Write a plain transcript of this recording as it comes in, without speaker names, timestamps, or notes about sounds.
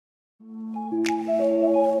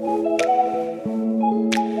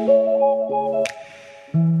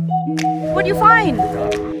What'd you find?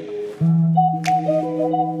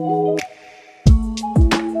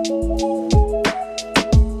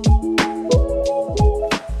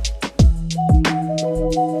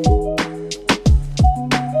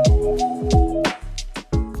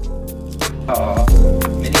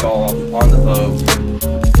 Mini golf on the boat.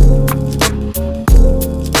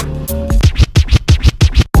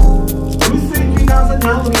 Who's saying 2,000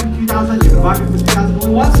 now? Look at 2,000. You can buy it for 2,000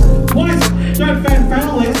 blue ones. Boys, don't fan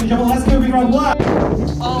panelists. Let's go big on black.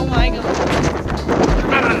 Oh my god.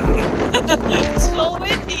 It's so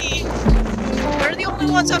windy. We're the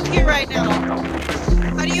only ones up here right now.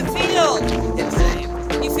 How do you feel? Insane.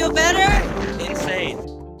 You feel better? Insane.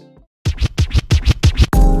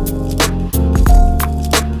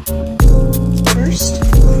 First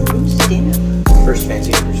cruise dinner. First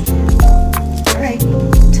fancy cruise dinner. Alright.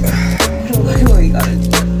 What do we gotta do?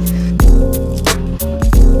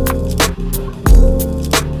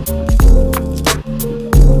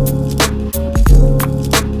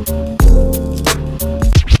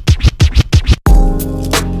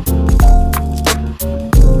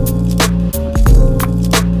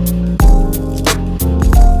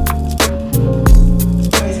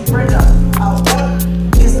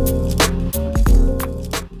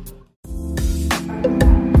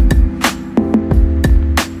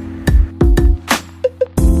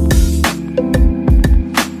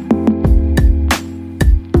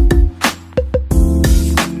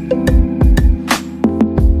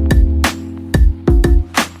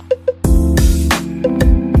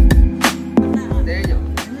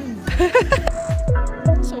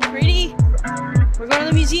 So pretty. We're going to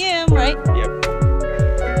the museum, right? Yep.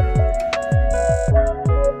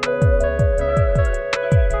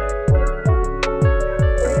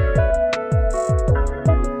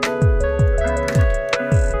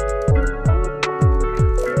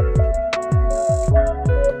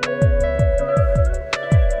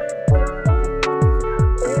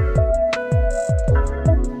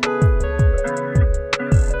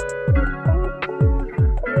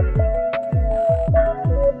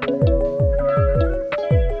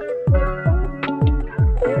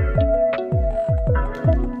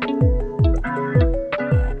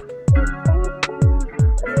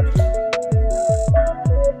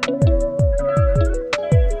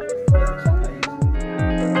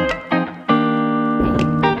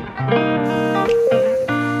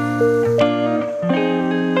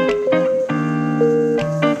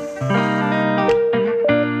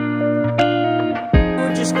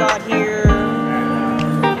 Got here.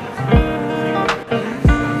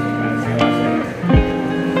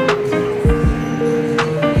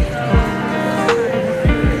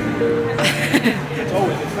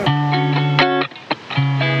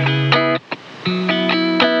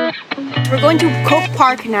 We're going to Coke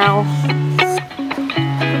Park now.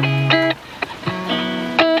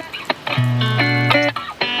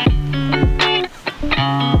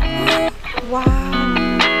 Wow.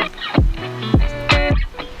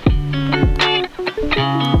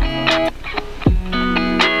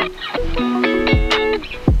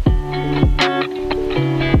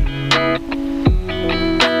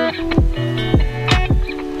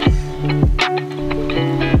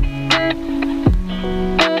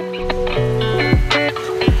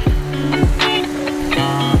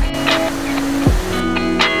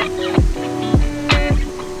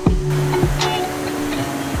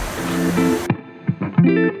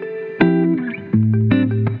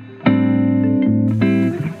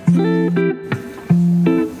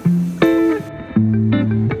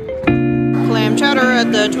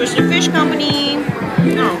 At the Twisted Fish Company.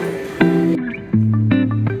 No.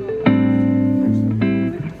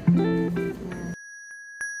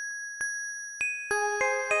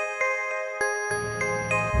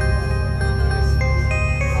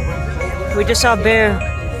 We just saw a bear.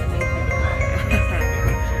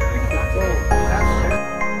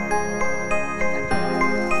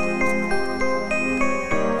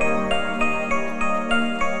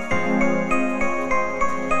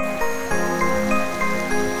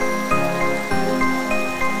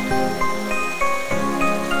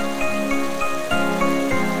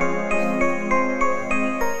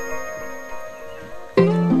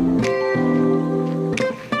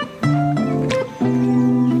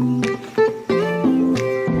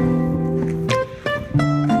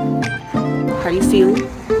 How do you feel?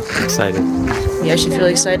 Excited. Yeah, I should feel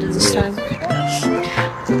excited this time.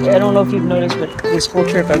 I don't know if you've noticed, but this whole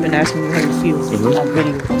trip I've been asking you how you feel on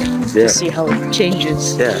video to see how it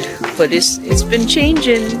changes. Yeah. But it's been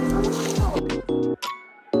changing.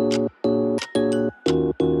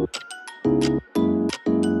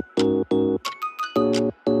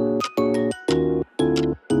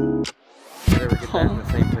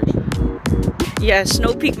 Yeah,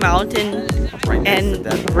 Snow Peak Mountain Right next to and the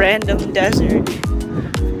desert. random desert.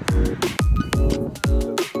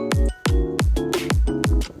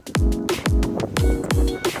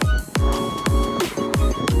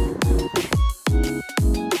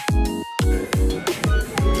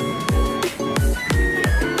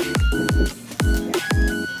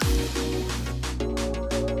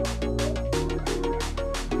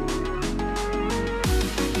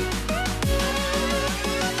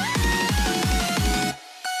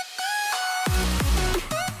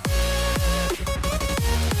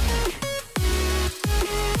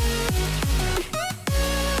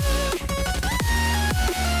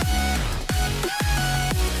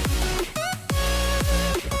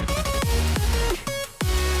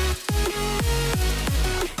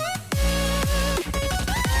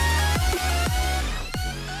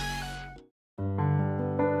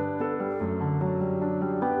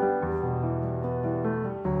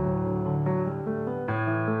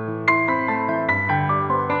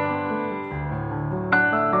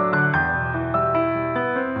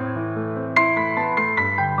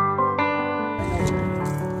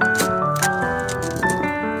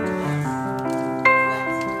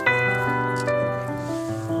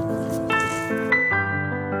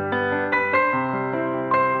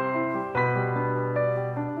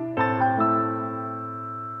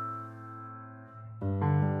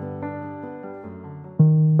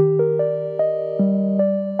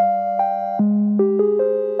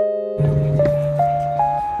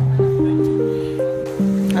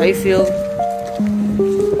 How you feel?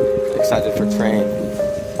 Excited for train.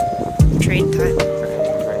 Train time.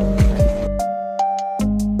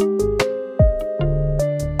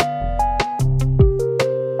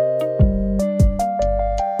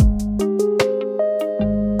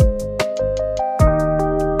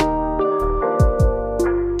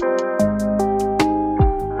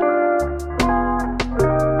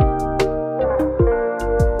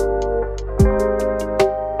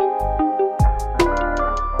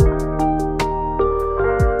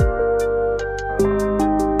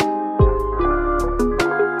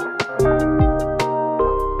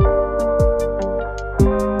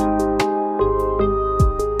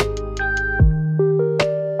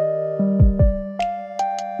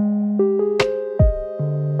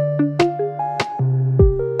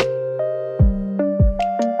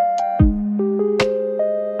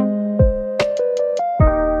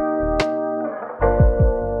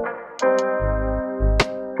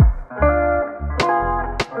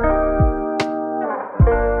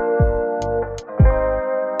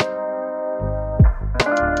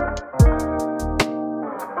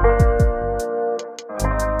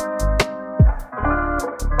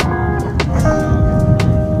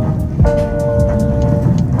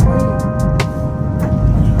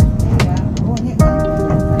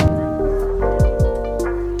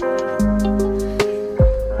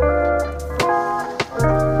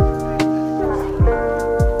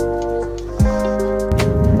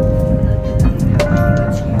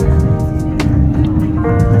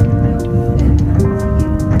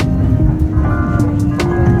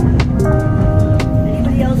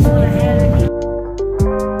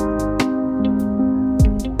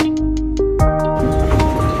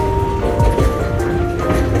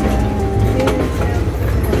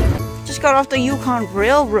 Got off the Yukon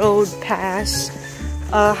Railroad Pass.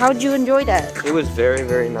 How'd you enjoy that? It was very,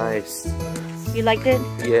 very nice. You liked it?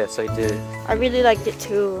 Yes, I did. I really liked it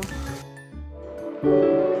too.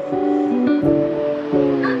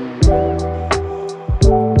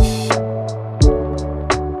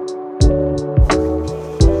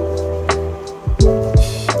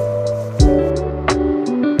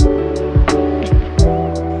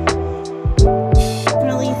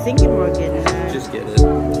 Definitely thinking we're getting there. Just get it.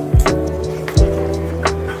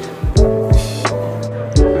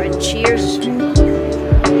 Cheers.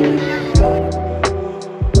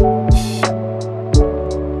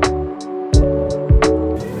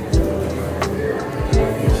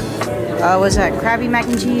 Was that Krabby Mac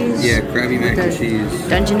and Cheese? Yeah, Krabby Mac and Cheese.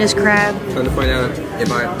 Dungeness crab. Trying to find out if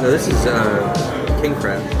no, this is king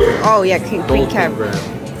crab. Oh yeah, king crab crab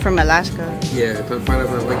from Alaska. Yeah, trying to find out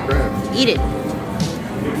if I like crab. Eat it.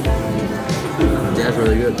 Yeah, it's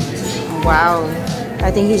really good. Wow,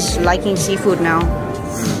 I think he's liking seafood now.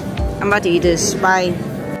 I'm about to eat this. Bye.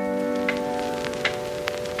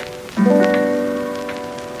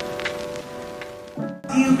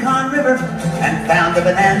 Yukon River and found the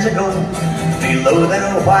bonanza gold below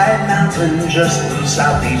that white mountain just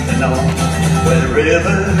southeast of Juneau, where the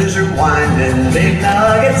rivers are winding, big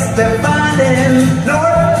nuggets they're finding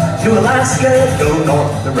north to to Alaska, go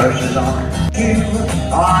north, the rush is on. You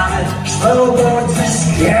on a slow boat to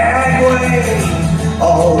Skagway,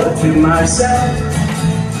 all to myself,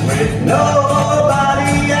 with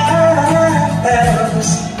nobody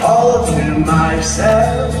else, all to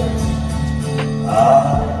myself.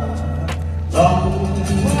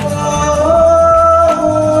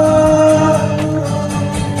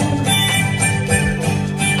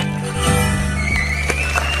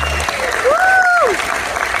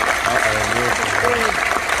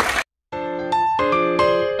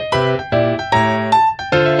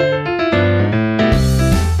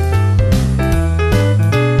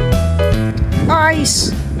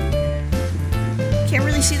 Ice! Can't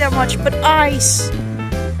really see that much, but ice!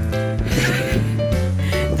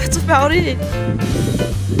 That's about it. I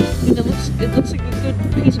mean, it looks like a good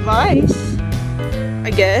piece of ice,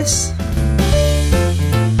 I guess.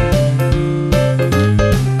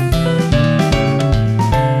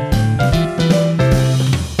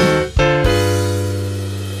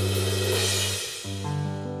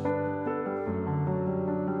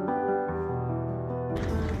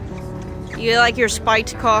 You like your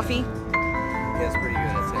spiked coffee? That's pretty good.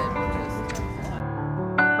 That's it.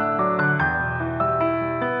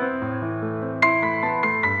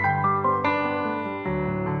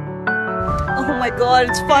 Oh my god,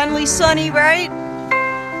 it's finally sunny, right?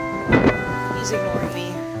 He's ignoring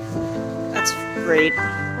me. That's great.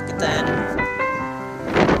 Look at that.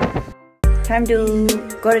 Time to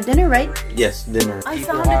go to dinner, right? Yes, dinner. I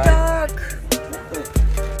found a duck!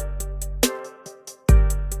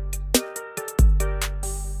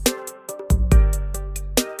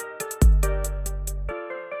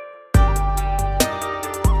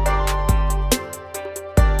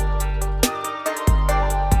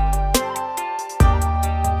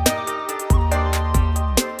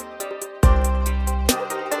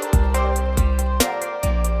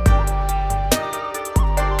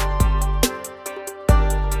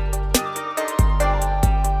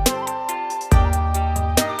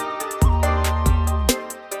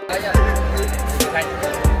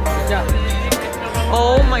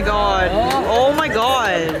 Oh my god. Oh my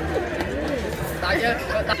god.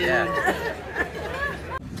 Yeah.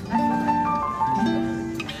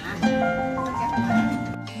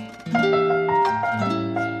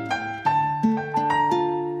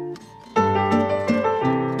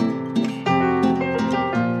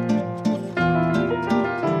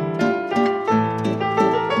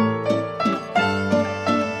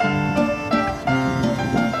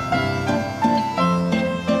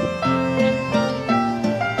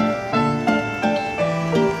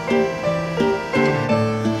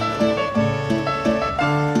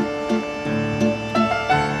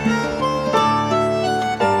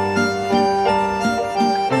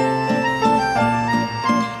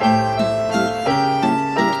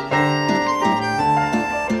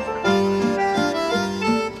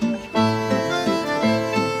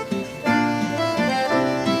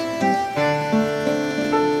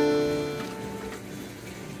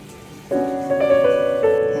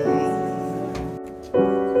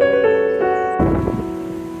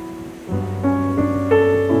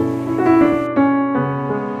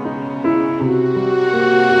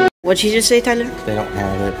 What'd you just say, Tyler? They don't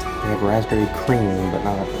have it. They have raspberry cream, but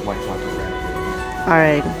not white chocolate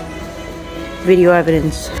raspberry. Alright. Video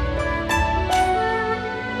evidence.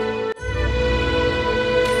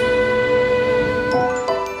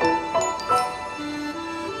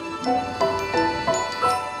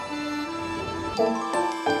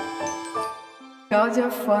 How's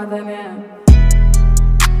your father now?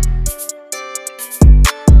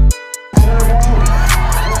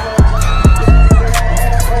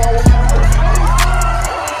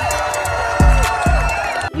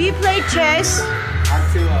 We played chess,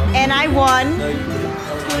 and I won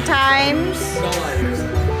 2 times.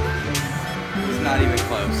 It's not even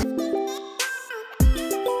close.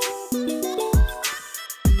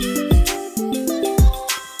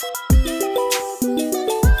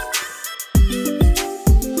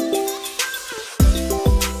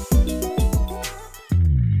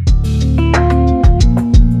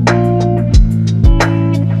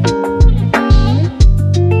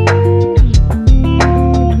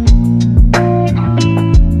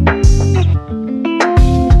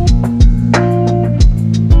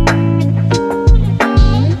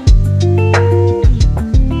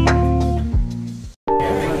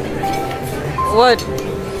 What?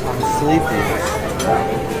 I'm sleepy.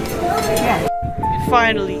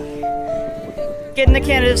 Finally. Getting the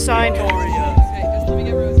Canada signed.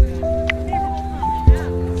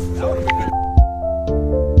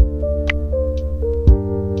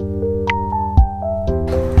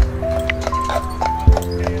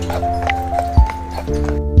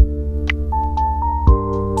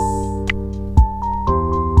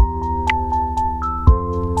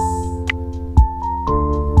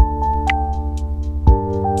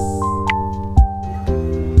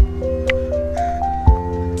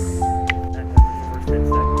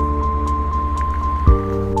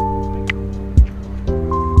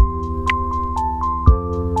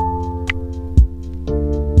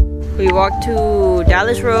 walked to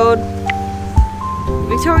Dallas Road.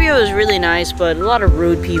 Victoria was really nice, but a lot of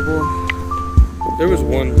rude people. There was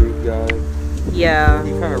one rude guy. Yeah.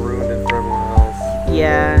 He kind of ruined it for everyone else.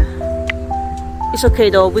 Yeah. It's okay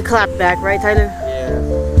though. We clapped back, right, Tyler? Yeah.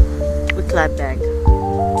 We clapped back.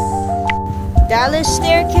 Dallas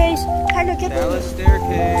staircase. Tyler, get Dallas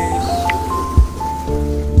staircase.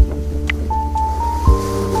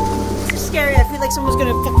 It's scary. I feel like someone's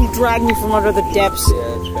gonna fucking drag me from under the depths. Yeah,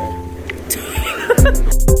 that's fair.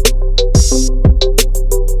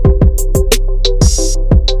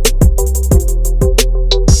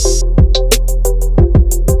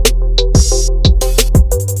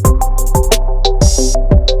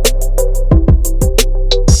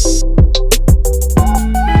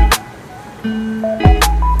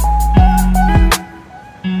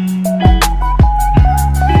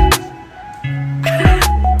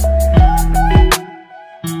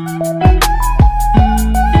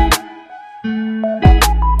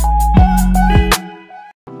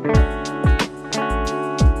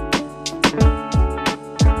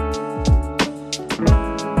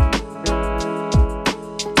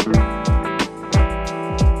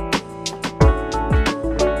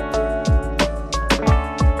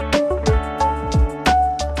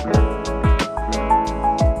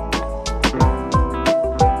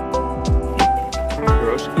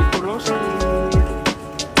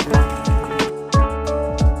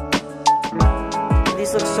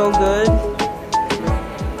 These look so good.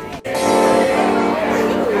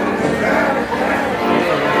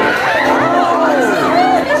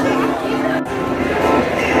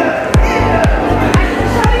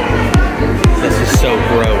 This is so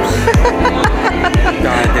gross.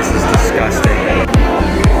 God, this is disgusting.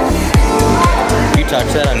 If you touch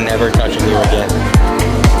that, I'm never touching you again.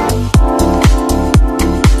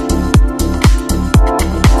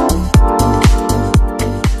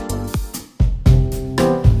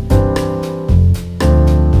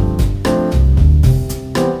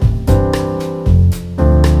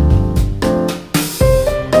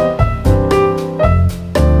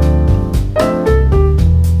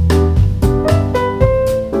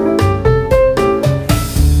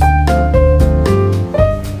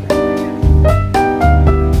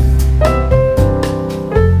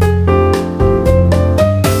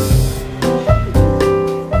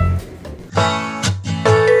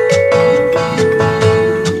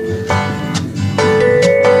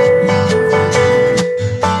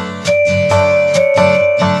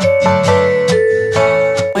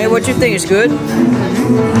 What you think is good?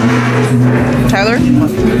 Tyler?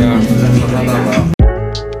 Yeah.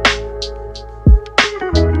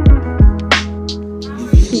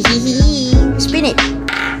 Spin it.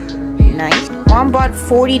 Nice. Mom bought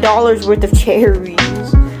 $40 worth of cherries.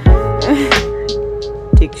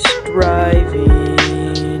 Takes driving.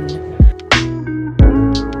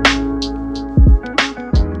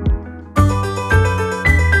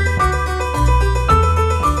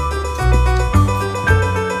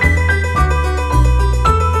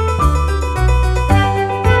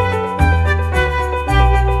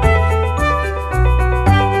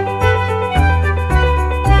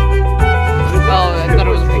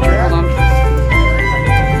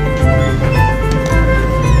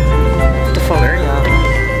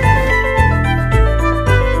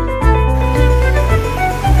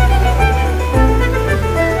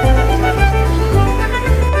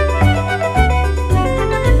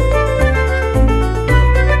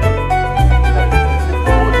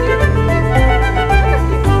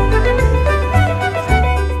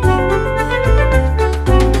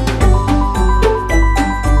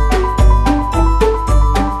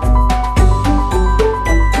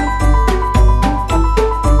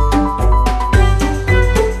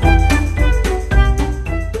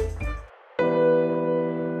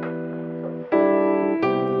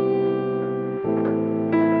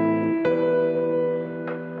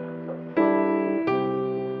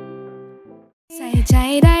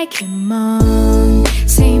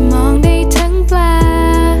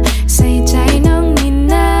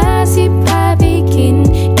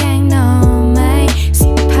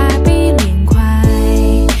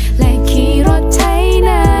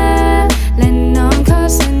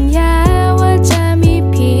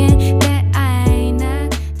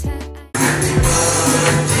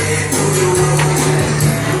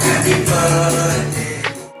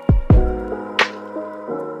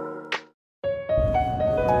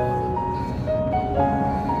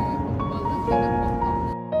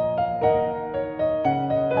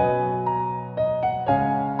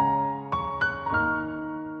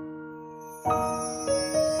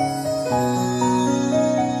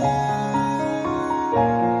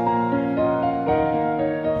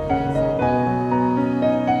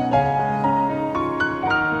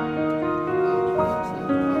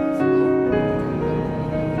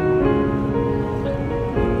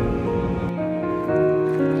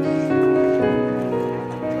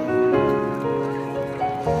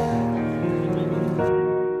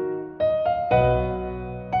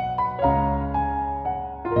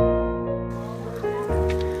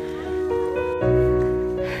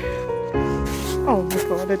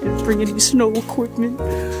 bring any snow equipment.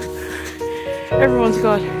 Everyone's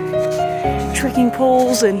got trekking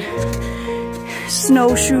poles and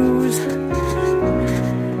snowshoes.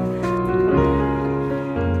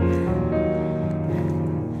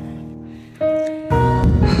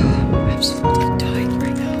 I'm absolutely dying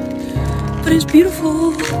right now, but it's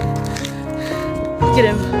beautiful. Look at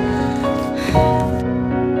him.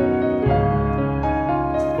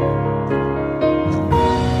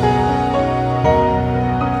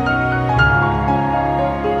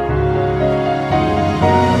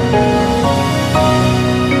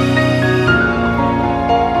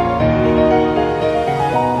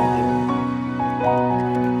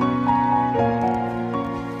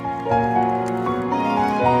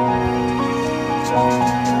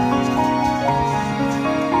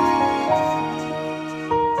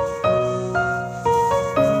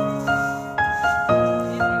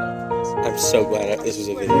 I'm so glad this was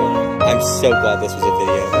a video. I'm so glad this was a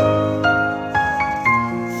video.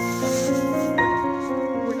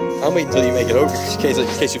 I'll wait until you make it over in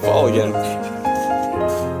case you fall again.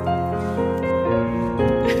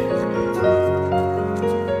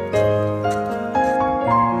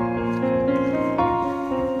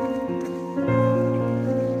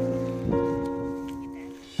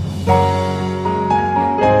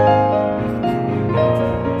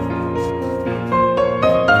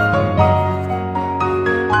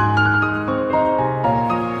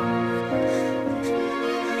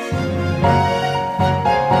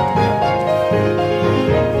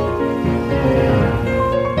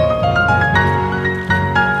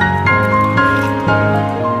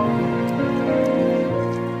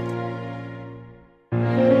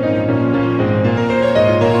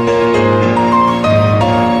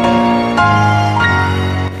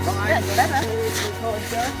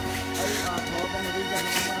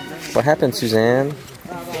 What happened, Suzanne?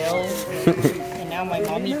 And now my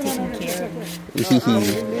mommy taking care of me.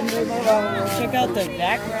 Check out the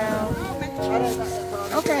background.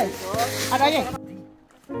 Okay.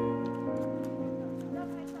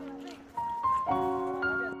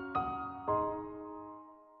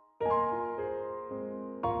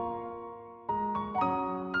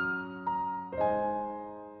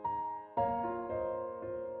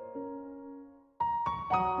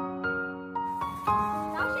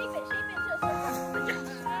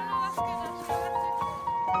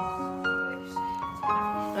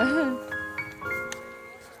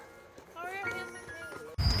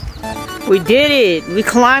 We did it! We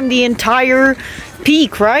climbed the entire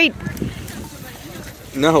peak, right?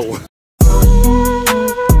 No.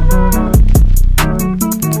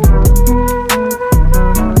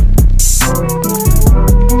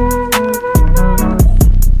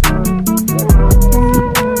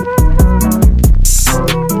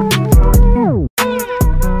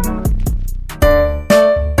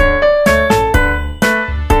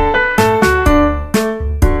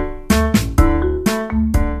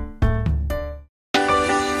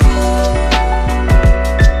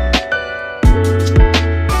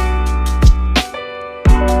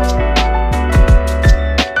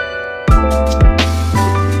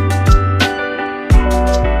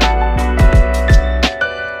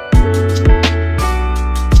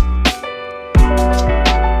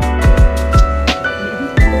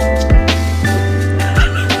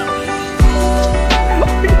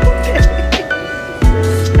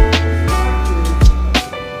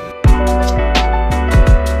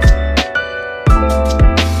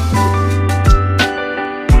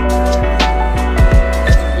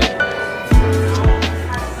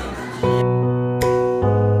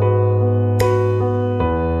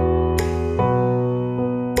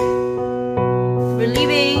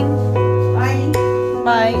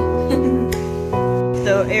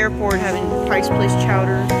 The airport having Price Place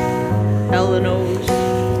chowder, Eleanor's,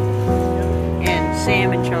 and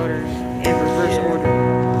salmon chowder.